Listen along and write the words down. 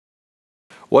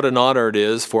What an honor it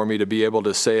is for me to be able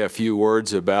to say a few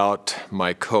words about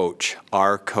my coach,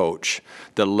 our coach,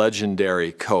 the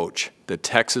legendary coach, the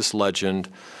Texas legend,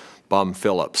 Bum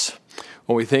Phillips.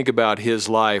 When we think about his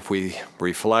life, we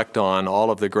reflect on all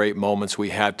of the great moments we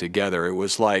had together. It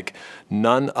was like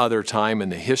none other time in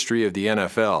the history of the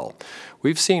NFL.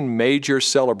 We've seen major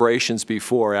celebrations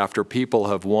before after people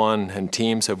have won and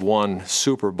teams have won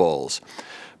Super Bowls.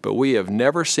 But we have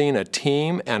never seen a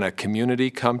team and a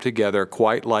community come together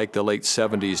quite like the late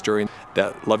 70s during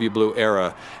that Love You Blue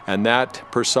era, and that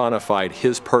personified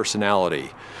his personality.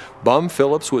 Bum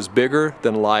Phillips was bigger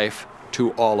than life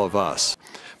to all of us.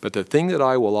 But the thing that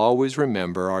I will always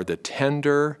remember are the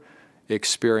tender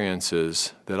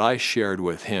experiences that I shared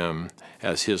with him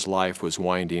as his life was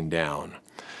winding down.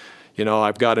 You know,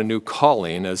 I've got a new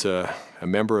calling as a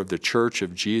member of the Church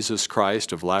of Jesus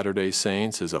Christ of Latter-day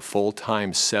Saints, as a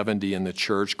full-time 70 in the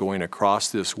church going across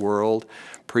this world,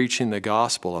 preaching the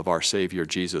gospel of our Savior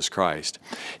Jesus Christ.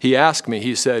 He asked me,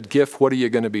 he said, "Giff, what are you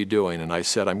going to be doing?" And I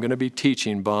said, "I'm going to be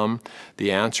teaching, Bum,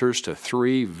 the answers to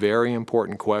 3 very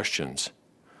important questions.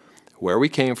 Where we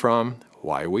came from,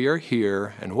 why we are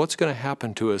here, and what's going to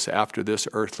happen to us after this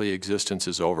earthly existence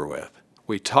is over with."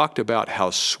 We talked about how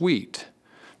sweet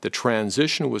the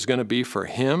transition was going to be for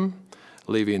him,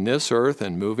 leaving this earth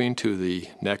and moving to the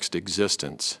next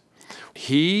existence.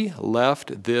 He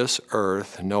left this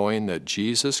earth knowing that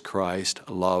Jesus Christ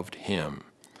loved him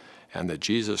and that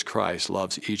Jesus Christ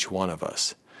loves each one of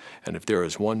us. And if there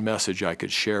is one message I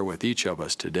could share with each of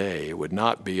us today, it would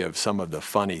not be of some of the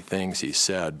funny things he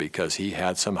said, because he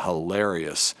had some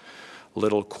hilarious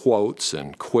little quotes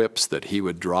and quips that he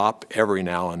would drop every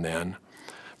now and then.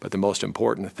 But the most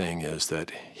important thing is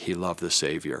that he loved the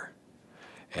Savior,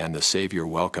 and the Savior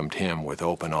welcomed him with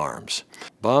open arms.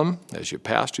 Bum, as you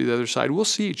pass to the other side, we'll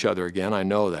see each other again, I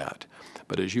know that.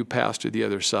 But as you pass to the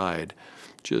other side,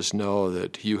 just know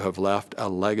that you have left a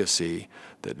legacy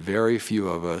that very few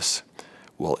of us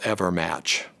will ever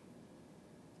match.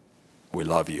 We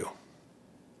love you.